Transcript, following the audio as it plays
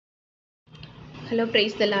Hello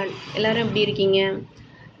praise the Lord. எல்லாரும் எப்படி இருக்கீங்க?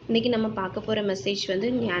 இன்றைக்கி நம்ம பார்க்க போகிற மெசேஜ் வந்து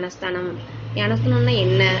ஞானஸ்தானம். ஞானஸ்தானம்னா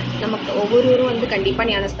என்ன? நமக்கு ஒவ்வொருவரும் கண்டிப்பாக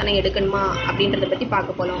ஞானஸ்தானம் எடுக்கணுமா அப்படின்றத பற்றி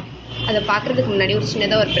பார்க்க போகலாம். அதை பார்க்குறதுக்கு முன்னாடி ஒரு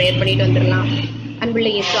சின்னதாக ஒரு ப்ரேயர் பண்ணிட்டு வந்துடலாம். அன்புள்ள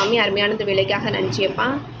இயேசுவாமி, அருமையான இந்த வேலைக்காக நன்றியப்பா.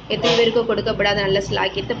 எத்தனை பேருக்கு கொடுக்கப்படாத நல்ல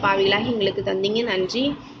சிலாக்கியத்தை பாவிகளாக எங்களுக்கு தந்தீங்க, நன்றி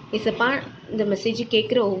இசப்பா. இந்த மெசேஜ்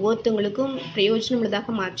கேட்குற ஒவ்வொருத்தவங்களுக்கும் பிரயோஜனம்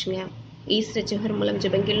உள்ளதாக மாற்றுங்க. ஈஸ் ரட்சகர் மூலம்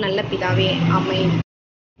ஜெபங்கள் நல்ல பிதாவே, ஆமென்.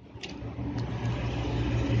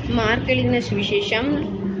 மார்க் எழுதின சுவிசேஷம்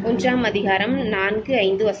 1ஆம் அதிகாரம்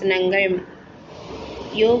 4-5 வசனங்கள்.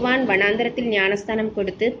 யோவான் வனாந்தரத்தில் ஞானஸ்தானம்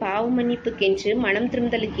கொடுத்து பாவ மன்னிப்புக்கென்று மனம்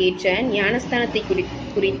திரும்புதலுக்கேற்ற ஞானஸ்தானத்தை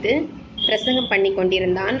குறித்து பிரசங்கம் பண்ணி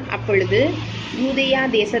கொண்டிருந்தான். அப்பொழுது யூதேயா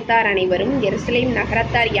தேசத்தார் அனைவரும் எருசலேம்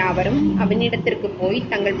நகரத்தார் யாவரும் அவனிடத்திற்கு போய்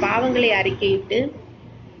தங்கள் பாவங்களை அறிக்கையிட்டு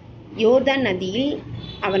யோர்தான் நதியில்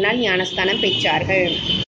அவனால் ஞானஸ்தானம் பெற்றார்கள்.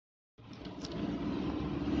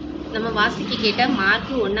 நம்ம வாசிக்க கேட்ட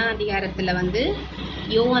மார்க் 1ஆம் அதிகாரத்தில்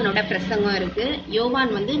யோவானோட பிரசங்கம் இருக்குது.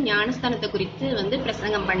 யோவான் ஞானஸ்தானத்தை குறித்து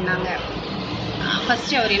பிரசங்கம் பண்ணாங்க.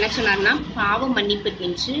 ஃபர்ஸ்ட் அவர் என்ன சொன்னார்னா, பாவ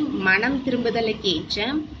மன்னிப்புக்கென்று மனம் திரும்புதலுக்கேற்ற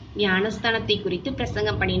ஞானஸ்தானத்தை குறித்து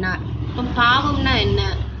பிரசங்கம் பண்ணினார். இப்போ பாவம்னா என்ன?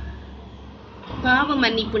 பாவ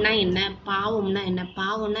மன்னிப்புனா என்ன? பாவம்னா என்ன?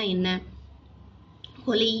 பாவம்னா என்ன?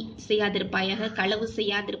 கொலை செய்யாதிருப்பாயாக, களவு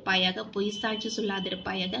செய்யாதிருப்பாயாக, பொய் சாட்சி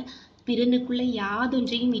சொல்லாதிருப்பாயாக, பிறனுக்குள்ள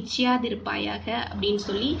யாதொன்றையும் இச்சையாதிருப்பாயாக அப்படின்னு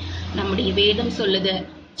சொல்லி நம்முடைய வேதம் சொல்லுது.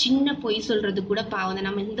 சின்ன பொய் சொல்றது கூட பாவம் தான்.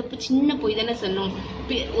 நம்ம இந்த சின்ன பொய் தானே சொன்னோம்.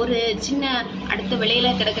 ஒரு சின்ன அடுத்த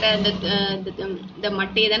வெளியில கிடக்கிற இந்த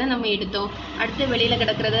மட்டையை தானே நம்ம எடுத்தோம். அடுத்த வெளியில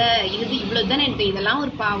கிடக்கிறத இது இவ்வளவு தானே எடுத்தோம். இதெல்லாம்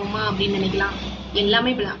ஒரு பாவமா அப்படின்னு நினைக்கலாம்.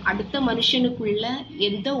 எல்லாமே இப்படிதான். அடுத்த மனுஷனுக்குள்ள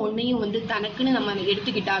எந்த ஒன்னையும் தனக்குன்னு நம்ம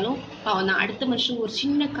எடுத்துக்கிட்டாலும் பாவம் தான். அடுத்த மனுஷன் ஒரு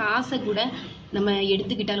சின்ன காசை கூட நம்ம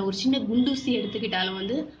எடுத்துக்கிட்டாலும், ஒரு சின்ன குண்டூசி எடுத்துக்கிட்டாலும்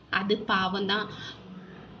அது பாவம் தான்.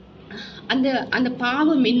 அந்த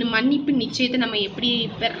பாவம் மன்னிப்பு நிச்சயத்தை நம்ம எப்படி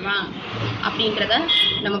பெறலாம் அப்படின்றத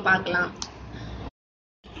நம்ம பார்க்கலாம்.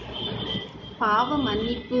 பாவ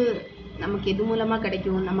மன்னிப்பு நமக்கு எது மூலமா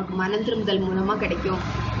கிடைக்கும்? நமக்கு மனம் திரும்புதல் மூலமா கிடைக்கும்.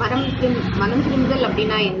 மனம் திரும்புதல்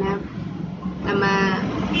அப்படின்னா என்ன? நம்ம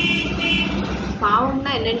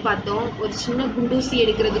பாவம்னா என்னன்னு பார்த்தோம். ஒரு சின்ன குண்டூசி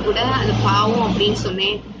எடுக்கிறது கூட அது பாவம் அப்படின்னு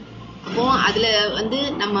சொன்னேன். அப்போ அதுல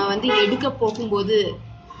நம்ம எடுக்க போகும்போது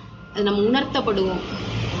அது நம்ம உணர்த்தப்படுவோம்.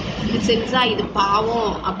 இது செஞ்சா இது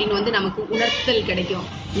பாவம் அப்படின்னு நமக்கு உணர்த்துதல் கிடைக்கும்.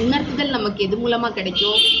 உணர்த்துதல் நமக்கு எது மூலமா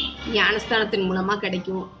கிடைக்கும்? ஞானஸ்தானத்தின் மூலமா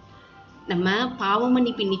கிடைக்கும். நம்ம பாவ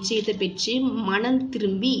மன்னிப்பு நிச்சயத்தை பெற்று மனம்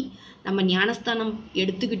திரும்பி நம்ம ஞானஸ்தானம்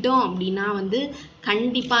எடுத்துக்கிட்டோம் அப்படின்னா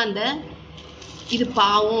கண்டிப்பா இது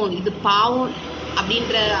பாவம்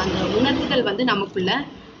அப்படின்ற அந்த உணர்வுகள் நமக்குள்ள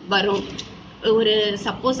வரும். ஒரு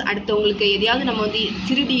சப்போஸ் அடுத்தவங்களுக்கு எதையாவது நம்ம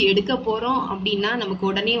திருடி எடுக்க போறோம் அப்படின்னா நமக்கு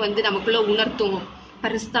உடனே நமக்குள்ள உணர்த்தும்.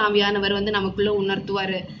 பரிசுத்த ஆவியானவர் நமக்குள்ள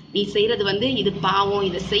உணர்த்துவாரு. நீ செய்யறது இது பாவம்,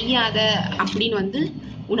 இதை செய்யாத அப்படின்னு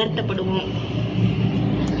உணர்த்தப்படுவோம்.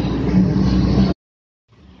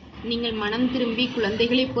 நீங்கள் மனம் திரும்பி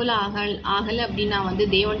குழந்தைகளை போல ஆகல அப்படின்னா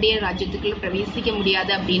தேவனுடைய ராஜ்யத்துக்குள்ள பிரவேசிக்க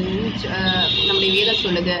முடியாது அப்படின்னு நம்முடைய வேதம்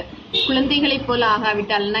சொல்லுது. குழந்தைகளை போல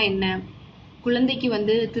ஆகாவிட்டால்னா என்ன? குழந்தைக்கு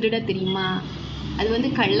திருட தெரியுமா? அது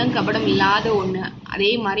கள்ளம் கபடம் இல்லாத ஒண்ணு.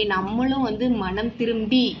 அதே மாதிரி நம்மளும் மனம்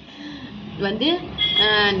திரும்பி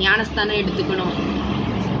ஞானஸ்தானம் எடுத்துக்கணும்.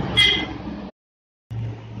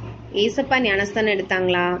 ஏசப்பா ஞானஸ்தானம்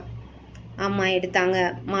எடுத்தாங்களா? ஆமா, எடுத்தாங்க.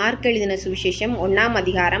 மார்க் எழுதின சுவிசேஷம் 1ஆம்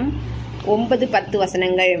அதிகாரம் 9-10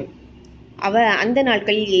 வசனங்கள். அந்த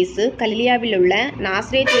நாட்களில் இயேசு கலிலியாவில் உள்ள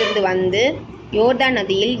நாசரேத்திலிருந்து வந்து யோர்தான்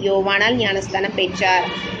நதியில் யோவானால் ஞானஸ்தானம் பெற்றார்.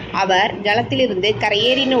 அவர் ஜலத்திலிருந்து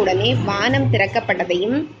கரையேறின உடனே வானம்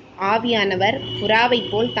திறக்கப்பட்டதையும் ஆவியானவர் புறாவை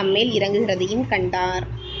போல் தம்மேல் இறங்குகிறதையும் கண்டார்.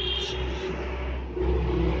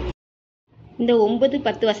 இந்த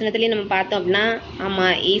 9-10 வசனத்திலேயே நம்ம பார்த்தோம் அப்படின்னா, ஆமா,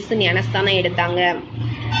 இயேசு ஞானஸ்தானம் எடுத்தாங்க.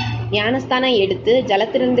 ஞானஸ்தானம் எடுத்து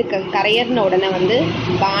ஜலத்திலிருந்து கரையேறின உடனே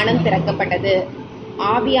வானம் திறக்கப்பட்டது.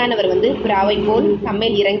 ஆவியானவர் புறாவை போல்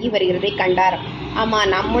தம்மேல் இறங்கி வருகிறதை கண்டார். ஆமா,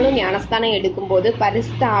 நம்மளும் ஞானஸ்தானம் எடுக்கும்போது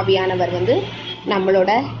பரிசுத்த ஆவியானவர்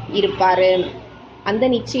நம்மளோட இருப்பாரு. அந்த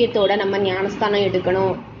நிச்சயத்தோட நம்ம ஞானஸ்தானம்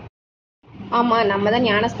எடுக்கணும். ஆமா, நம்ம தான்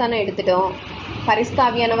ஞானஸ்தானம் எடுத்துட்டோம். பரிசுத்த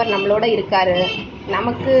ஆவியானவர் நம்மளோட இருக்காரு.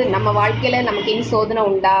 நம்ம வாழ்க்கையில நமக்கு இனி சோதனை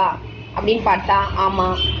உண்டா அப்படின்னு பார்த்தா, ஆமா,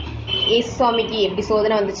 இயேசு சுவாமிக்கு எப்படி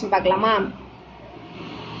சோதனை வந்துச்சுன்னு பார்க்கலாமா?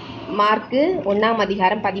 மார்க் 1ஆம்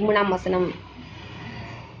அதிகாரம் 13ஆம் வசனம்.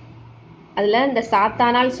 அதுல இந்த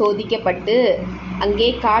சாத்தானால் சோதிக்கப்பட்டு அங்கே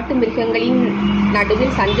காட்டு மிருகங்களின்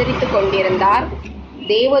நடுவில் சஞ்சரித்து கொண்டிருந்தார்.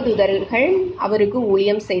 தேவதூதர்கள் அவருக்கு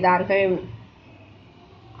ஊழியம் செய்தார்கள்.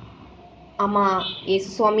 ஆமா, இயேசு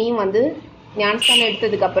சுவாமியும் ஞானஸ்தானம்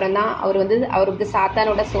எடுத்ததுக்கு அப்புறம் தான் அவருக்கு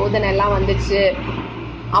சாத்தானோட சோதனை எல்லாம் வந்துச்சு.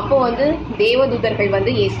 அப்போ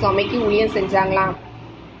தேவதூதர்கள் இயேசு சுவாமிக்கு ஊழியம் செஞ்சாங்களாம்.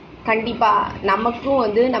 கண்டிப்பா நமக்கும்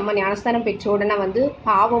நம்ம ஞானஸ்தானம் பெற்ற உடனே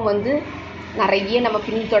பாவம் நிறைய நம்ம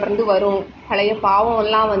பின்தொடர்ந்து வரும். பழைய பாவம்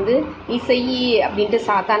எல்லாம் நீ செய் அப்படின்ட்டு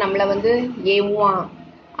சாத்தா நம்மளை ஏவுவான்.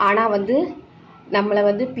 ஆனா நம்மளை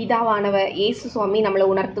பிதாவானவர் இயேசு சுவாமி நம்மளை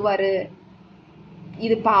உணர்த்துவாரு.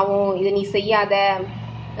 இது பாவம், இதை நீ செய்யாத,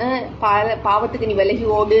 பாவத்துக்கு நீ விலகி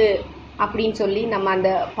ஓடு அப்படின்னு சொல்லி நம்ம அந்த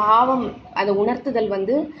பாவம் அந்த உணர்த்துதல்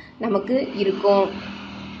நமக்கு இருக்கும்.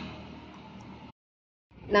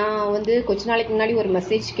 நான் கொஞ்ச நாளைக்கு முன்னாடி ஒரு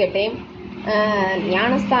மெசேஜ் கேட்டேன்.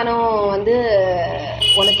 ஞானஸ்தானம்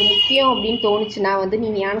உனக்கு முக்கியம் அப்படின்னு தோணுச்சுன்னா நீ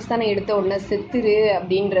ஞானஸ்தானம் எடுத்த உடனே செத்துரு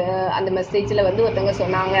அப்படின்ற அந்த மெசேஜில் ஒருத்தவங்க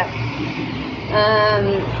சொன்னாங்க.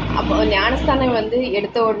 அப்போ ஞானஸ்தானம்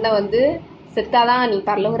எடுத்த உடனே செத்தாதான் நீ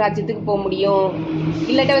பரலோக ராஜ்யத்துக்கு போக முடியும்,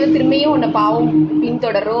 இல்லாட்ட திரும்பியும் உன்னை பாவம்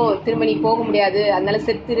பின்தொடரும், திரும்ப நீ போக முடியாது, அதனால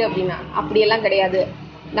செத்துரு அப்படின்னா. அப்படியெல்லாம் கிடையாது.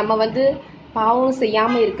 நம்ம பாவம்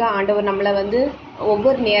செய்யாமல் இருக்க ஆண்டவர் நம்மளை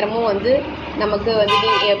ஒவ்வொரு நேரமும் நமக்கு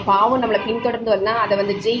பாவம் நம்மளை பின்தொடர்ந்து வந்தால்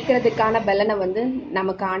அதை ஜெயிக்கிறதுக்கான பலனை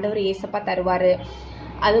நமக்கு ஆண்டவர் இயேசப்பா தருவார்.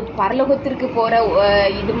 அது பரலோகத்திற்கு போகிற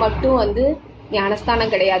இது மட்டும்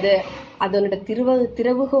ஞானஸ்தானம் கிடையாது. அதனோட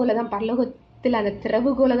திறவுகோலை தான் பரலோகத்தில் அந்த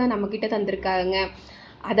திறவுகோலை தான் நம்மக்கிட்ட தந்திருக்காங்க.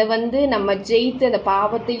 அதை நம்ம ஜெயித்து அந்த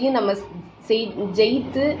பாவத்தையும் நம்ம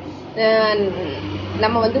ஜெயித்து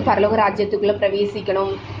நம்ம பரலோக ராஜ்யத்துக்குள்ளே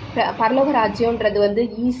பிரவேசிக்கணும். பரலோக ராஜ்யம்ன்றது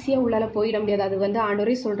ஈஸியாக உள்ளால போயிட முடியாது. அது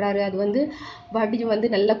ஆண்டவரே சொல்கிறாரு. அது வடி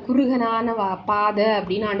நல்ல குறுகனான பாதை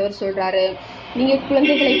அப்படின்னு ஆண்டவர் சொல்கிறாரு. நீங்கள்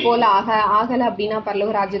குழந்தைகளை போல் ஆகலை அப்படின்னா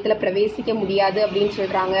பரலோக ராஜ்யத்தில் பிரவேசிக்க முடியாது அப்படின்னு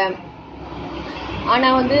சொல்கிறாங்க.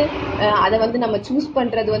 ஆனால் அதை நம்ம சூஸ்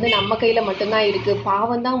பண்ணுறது நம்ம கையில் மட்டும்தான் இருக்குது.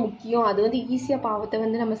 பாவம் தான் முக்கியம், அது ஈஸியாக பாவத்தை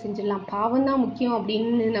நம்ம செஞ்சிடலாம். பாவம் தான் முக்கியம்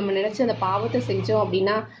அப்படின்னு நம்ம நினச்சி அந்த பாவத்தை செஞ்சோம்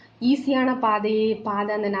அப்படின்னா ஈஸியான பாதை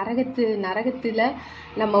அந்த நரகத்தில்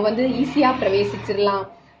நம்ம ஈஸியாக பிரவேசிச்சிடலாம்.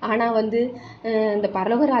 ஆனால் இந்த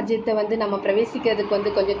பரலோக ராஜ்யத்தை நம்ம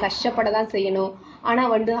பிரவேசிக்கிறதுக்கு கொஞ்சம் கஷ்டப்பட தான் செய்யணும்.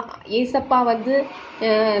 ஆனால் ஏசப்பா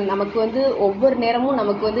நமக்கு ஒவ்வொரு நேரமும்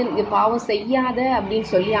நமக்கு இது பாவம் செய்யாத அப்படின்னு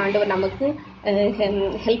சொல்லி ஆண்டவர் நமக்கு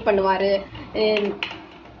ஹெல்ப் பண்ணுவார்.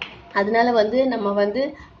 அதனால நம்ம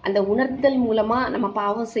அந்த உணர்த்தல் மூலமாக நம்ம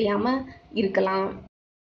பாவம் செய்யாமல் இருக்கலாம்.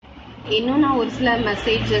 இன்னும் நான் ஒரு சில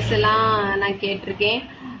மெசேஜஸ் எல்லாம் நான் கேட்டிருக்கேன்.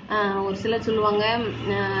 ஒரு சிலர் சொல்லுவாங்க,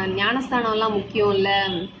 ஞானஸ்தானம்லாம் முக்கியம் இல்லை,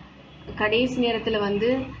 கடைசி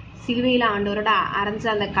நேரத்தில் சிலுவையில் ஆண்டவரோட அரைஞ்ச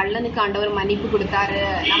அந்த கள்ளனுக்கு ஆண்டவர் மன்னிப்பு கொடுத்தாரு.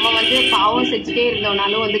 நம்ம பாவம் செஞ்சுட்டே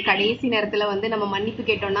இருந்தோம்னாலும் கடைசி நேரத்தில் நம்ம மன்னிப்பு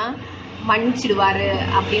கேட்டோம்னா மன்னிச்சிடுவாரு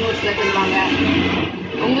அப்படின்னு ஒரு சிலர் சொல்லுவாங்க.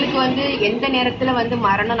 உங்களுக்கு எந்த நேரத்தில்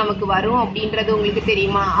மரணம் நமக்கு வரும் அப்படின்றது உங்களுக்கு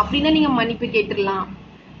தெரியுமா? அப்படின்னா நீங்கள் மன்னிப்பு கேட்டுடலாம்.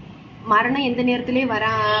 மரணம் எந்த நேரத்திலே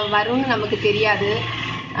வரும்னு நமக்கு தெரியாது.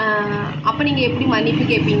 அப்போ நீங்கள் எப்படி மன்னிப்பு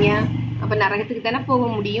கேட்பீங்க? அப்போ நரகத்துக்கு தானே போக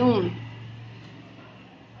முடியும்.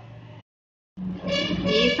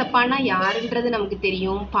 ஏசப்பானா யாருன்றது நமக்கு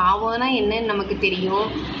தெரியும், பாவம்னா என்னன்னு நமக்கு தெரியும்,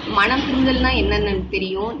 மனம் திருந்தல்னா என்னன்னு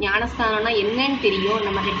தெரியும், ஞானஸ்தானம்னா என்னன்னு தெரியும்.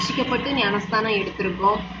 நம்ம ரட்சிக்கப்பட்டு ஞானஸ்தானம்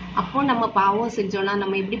எடுத்திருக்கோம். அப்போ நம்ம பாவம் செஞ்சோம்னா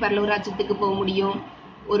நம்ம எப்படி பரலோக ராஜ்யத்துக்கு போக முடியும்?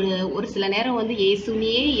 ஒரு சில நேரம்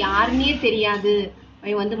இயேசுனே யாருன்னே தெரியாது,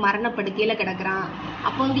 அவன் மரணப்படுக்கையில கிடக்குறான்.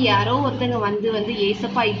 அப்போ யாரோ ஒருத்தங்க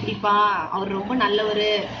ஏசப்பா இப்படிப்பா, அவர் ரொம்ப நல்லவர்,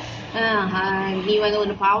 நீ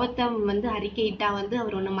ஒரு பாவத்தை அறிக்கையிட்டா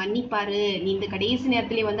அவர் உன்னை மன்னிப்பாரு, நீ இந்த கடைசி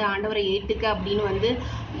நேரத்திலே ஆண்டவரை ஏத்துக்க அப்படின்னு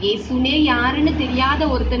இயேசுனே யாருன்னு தெரியாத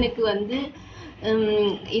ஒருத்தனுக்கு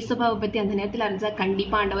ஏசப்பாவை பத்தி அந்த நேரத்துல அறிஞ்சா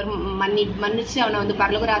கண்டிப்பா ஆண்டவர் மன்னிச்சு அவனை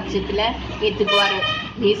பரலோக ராஜ்யத்துல ஏத்துக்குவாரு.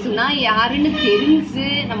 இயேசுனா யாருன்னு தெரிஞ்சு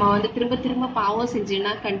நம்ம திரும்ப திரும்ப பாவம்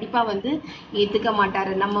செஞ்சோம்னா கண்டிப்பா ஏத்துக்க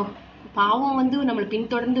மாட்டாரு. நம்ம பாவம் நம்மளை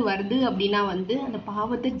பின்தொடர்ந்து வருது அப்படின்னா அந்த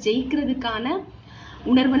பாவத்தை ஜெயிக்கிறதுக்கான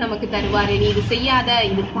உணர்வை நமக்கு தருவாரு. நீ இது செய்யாத,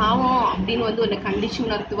 இது பாவம் அப்படின்னு ஒரு கண்டிச்சு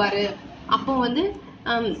உணர்த்துவாரு. அப்போ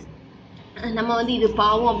நம்ம இது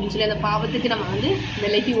பாவம் அப்படின்னு சொல்லி அந்த பாவத்துக்கு நம்ம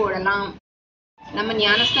விலகி ஓடலாம். நம்ம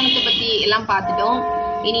ஞானஸ்தானத்தை பத்தி எல்லாம் பார்த்துட்டோம்.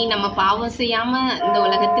 இனி நம்ம பாவம் செய்யாம இந்த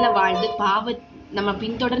உலகத்துல வாழ்ந்து நம்ம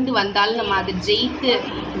பின்தொடர்ந்து வந்தாலும் நம்ம அதை ஜெயித்து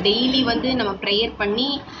டெய்லி நம்ம ப்ரேயர் பண்ணி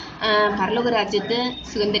பரலோக ராஜ்யத்தை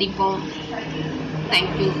சுதந்திரிப்போம்.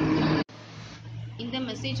 தேங்க்யூ. இந்த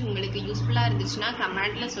மெசேஜ் உங்களுக்கு யூஸ்ஃபுல்லா இருந்துச்சுன்னா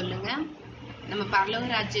கமெண்ட்ல சொல்லுங்க. நம்ம பரலோக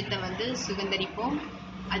ராஜ்யத்தை சுதந்திரிப்போம்.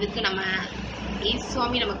 அதுக்கு நம்ம இயேசு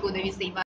சுவாமி நமக்கு உதவி செய்வார்.